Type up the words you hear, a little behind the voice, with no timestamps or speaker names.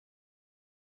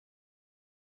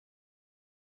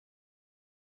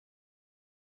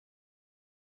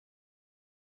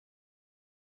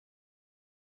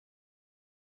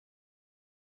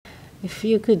If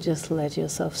you could just let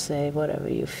yourself say whatever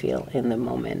you feel in the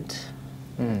moment.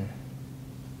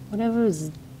 Whatever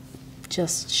is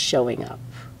just showing up.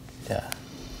 Yeah.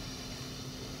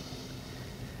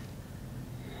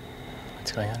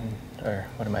 What's going on? Or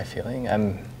what am I feeling? I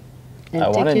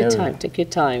want to know. Take your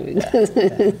time. Just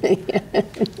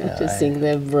seeing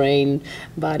the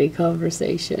brain-body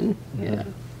conversation. Yeah.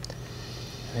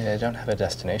 I mean, I don't have a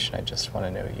destination. I just want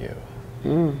to know you.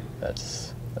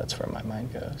 That's where my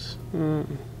mind goes.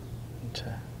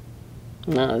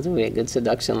 No, this would be a good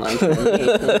seduction line for me.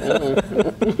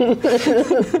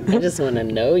 I just want to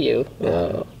know you.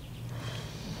 Whoa.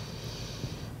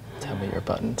 Tell me your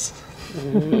buttons.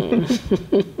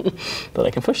 But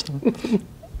I can push them.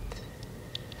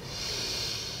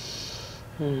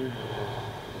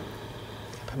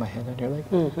 Put my hand on your leg.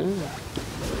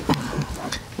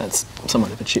 That's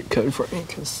somewhat of a cheat code for me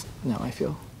because now I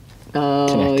feel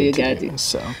connected you to got you. it.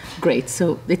 So great.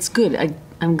 So it's good.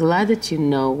 I'm glad that you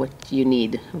know what you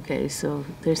need. Okay, so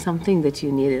there's something that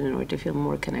you needed in order to feel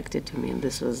more connected to me, and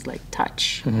this was like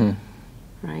touch,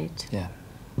 right? Yeah.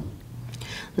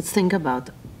 Let's think about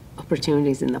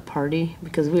opportunities in the party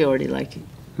because we already like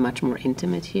much more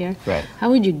intimate here. Right.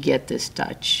 How would you get this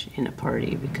touch in a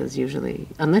party? Because usually,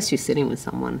 unless you're sitting with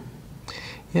someone.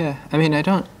 Yeah, I mean, I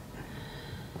don't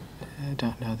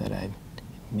know that I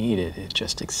need it. It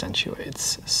just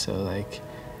accentuates. So like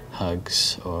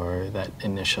hugs or that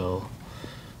initial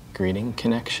greeting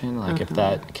connection, like if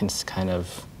that can kind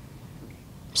of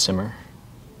simmer,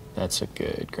 that's a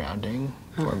good grounding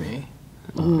for me.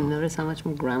 Notice how much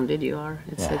more grounded you are.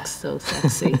 It's like so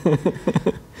sexy.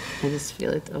 I just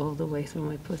feel it all the way through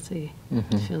my pussy.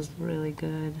 It feels really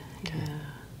good. Okay.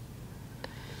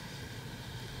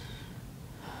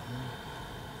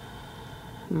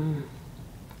 Yeah.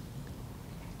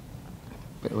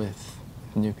 But with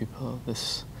new people,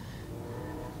 this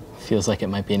feels like it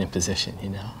might be an imposition, you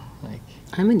know? Like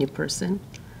I'm a new person.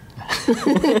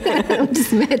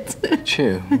 Just met.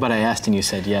 True, but I asked and you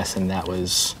said yes, and that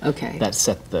was okay. That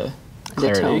set the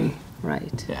clarity. The tone,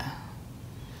 right? Yeah.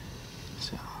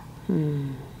 So.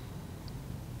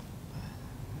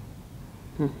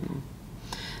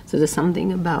 So there's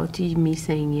something about me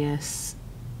saying yes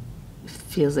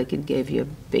feels like it gave you a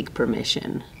big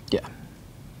permission. Yeah.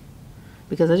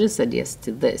 Because I just said yes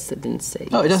to this. I didn't say yes.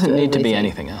 Oh, it doesn't need everything. to be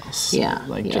anything else. Yeah.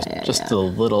 Like yeah, just the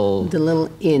little. The little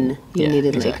in. You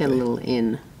needed exactly. like a little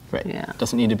in. Right. Yeah. It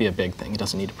doesn't need to be a big thing. It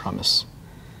doesn't need to promise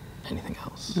anything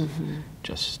else.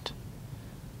 Just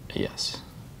a yes.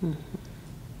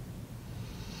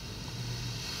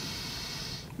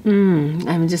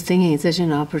 I'm just thinking it's such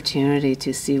an opportunity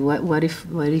to see what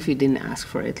if you didn't ask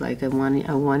for it. Like I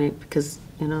want it because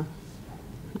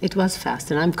it was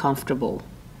fast and I'm comfortable.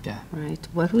 Yeah. Right.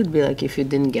 What would be like if you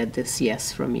didn't get this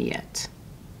yes from me yet?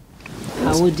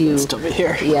 How would you still be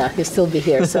here? Yeah, you'd still be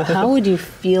here. So how would you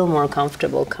feel more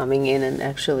comfortable coming in and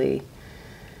actually?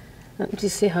 Do you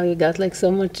see how you got like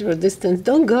so much resistance?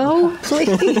 Don't go,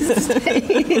 please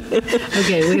stay.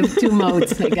 Okay, we have two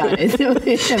modes. I got it. We have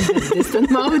the distant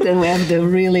mode, and we have the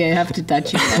really I have to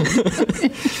touch you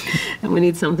mode. And we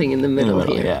need something in the middle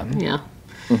here. Yeah.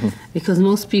 Because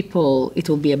most people, it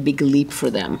will be a big leap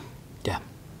for them. Yeah.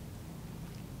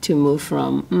 To move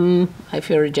from I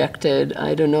feel rejected,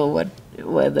 I don't know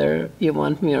whether you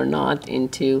want me or not,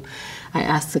 into I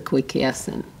asked a quick yes,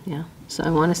 and so I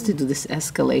want us to do this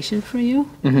escalation for you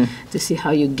to see how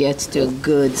you get to a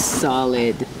good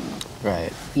solid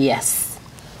yes.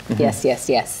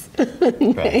 Yes.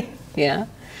 Right. Yeah.